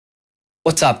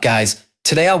What's up, guys?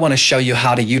 Today I want to show you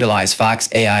how to utilize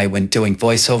Vocs AI when doing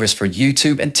voiceovers for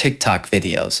YouTube and TikTok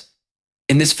videos.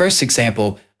 In this first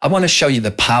example, I want to show you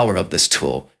the power of this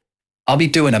tool. I'll be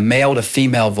doing a male to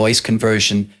female voice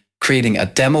conversion, creating a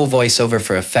demo voiceover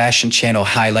for a fashion channel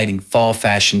highlighting fall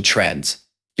fashion trends.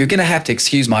 You're going to have to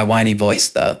excuse my whiny voice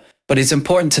though, but it's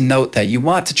important to note that you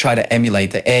want to try to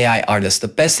emulate the AI artist the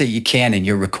best that you can in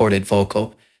your recorded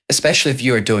vocal, especially if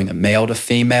you are doing a male to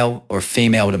female or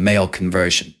female to male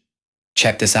conversion.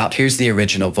 Check this out, here's the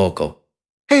original vocal.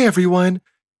 Hey everyone,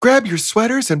 grab your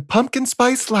sweaters and pumpkin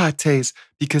spice lattes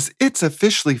because it's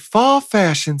officially fall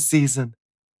fashion season.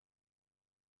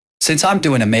 Since I'm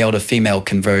doing a male to female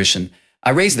conversion, I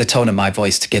raise the tone of my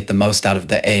voice to get the most out of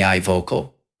the AI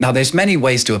vocal. Now there's many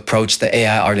ways to approach the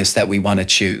AI artist that we want to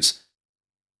choose.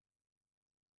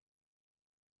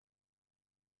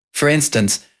 For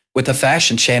instance, with a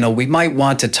fashion channel, we might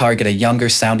want to target a younger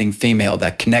sounding female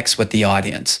that connects with the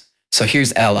audience. So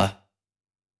here's Ella.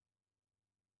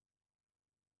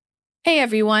 Hey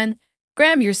everyone,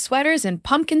 grab your sweaters and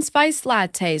pumpkin spice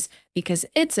lattes because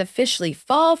it's officially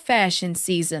fall fashion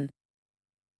season.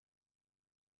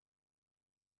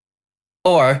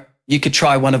 Or you could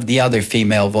try one of the other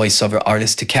female voiceover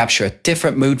artists to capture a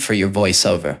different mood for your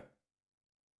voiceover.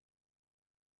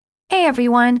 Hey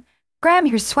everyone, grab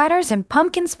your sweaters and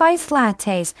pumpkin spice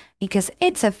lattes because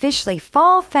it's officially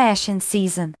fall fashion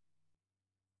season.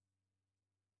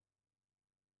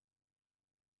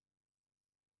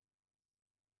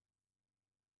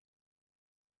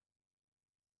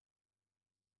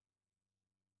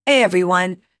 Hey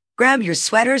everyone, grab your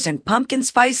sweaters and pumpkin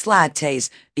spice lattes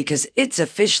because it's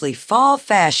officially fall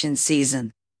fashion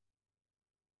season.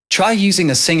 Try using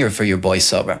a singer for your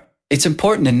voiceover. It's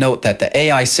important to note that the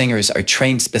AI singers are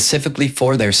trained specifically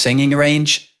for their singing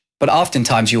range, but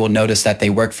oftentimes you will notice that they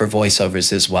work for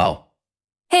voiceovers as well.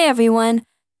 Hey everyone,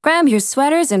 grab your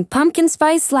sweaters and pumpkin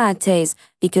spice lattes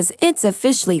because it's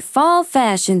officially fall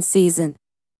fashion season.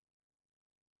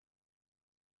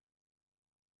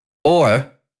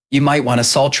 Or you might want a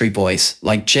sultry voice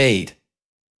like Jade.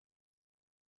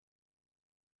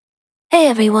 Hey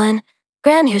everyone,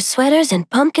 grab your sweaters and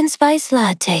pumpkin spice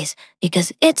lattes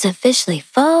because it's officially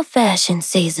fall fashion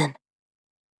season.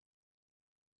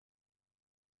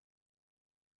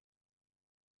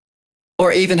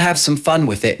 Or even have some fun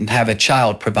with it and have a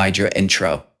child provide your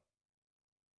intro.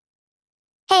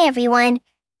 Hey everyone,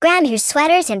 grab your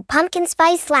sweaters and pumpkin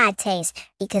spice lattes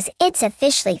because it's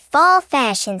officially fall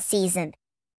fashion season.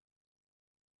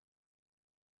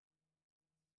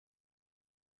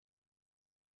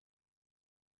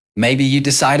 Maybe you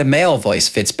decide a male voice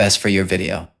fits best for your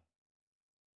video.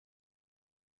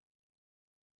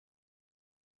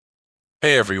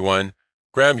 Hey everyone,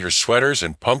 grab your sweaters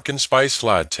and pumpkin spice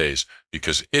lattes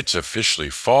because it's officially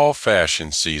fall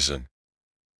fashion season.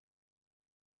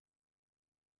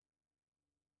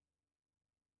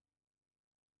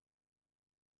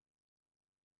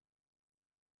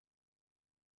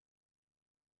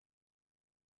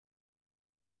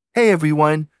 Hey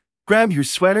everyone, grab your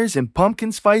sweaters and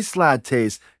pumpkin spice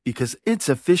lattes because it's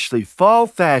officially fall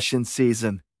fashion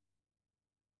season.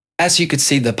 As you could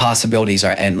see, the possibilities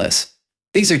are endless.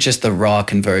 These are just the raw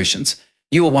conversions.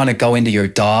 You will want to go into your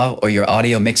DAW or your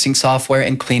audio mixing software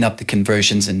and clean up the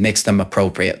conversions and mix them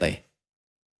appropriately.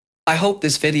 I hope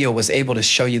this video was able to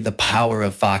show you the power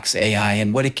of Vocs AI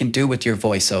and what it can do with your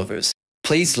voiceovers.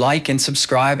 Please like and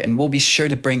subscribe, and we'll be sure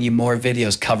to bring you more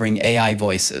videos covering AI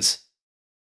voices.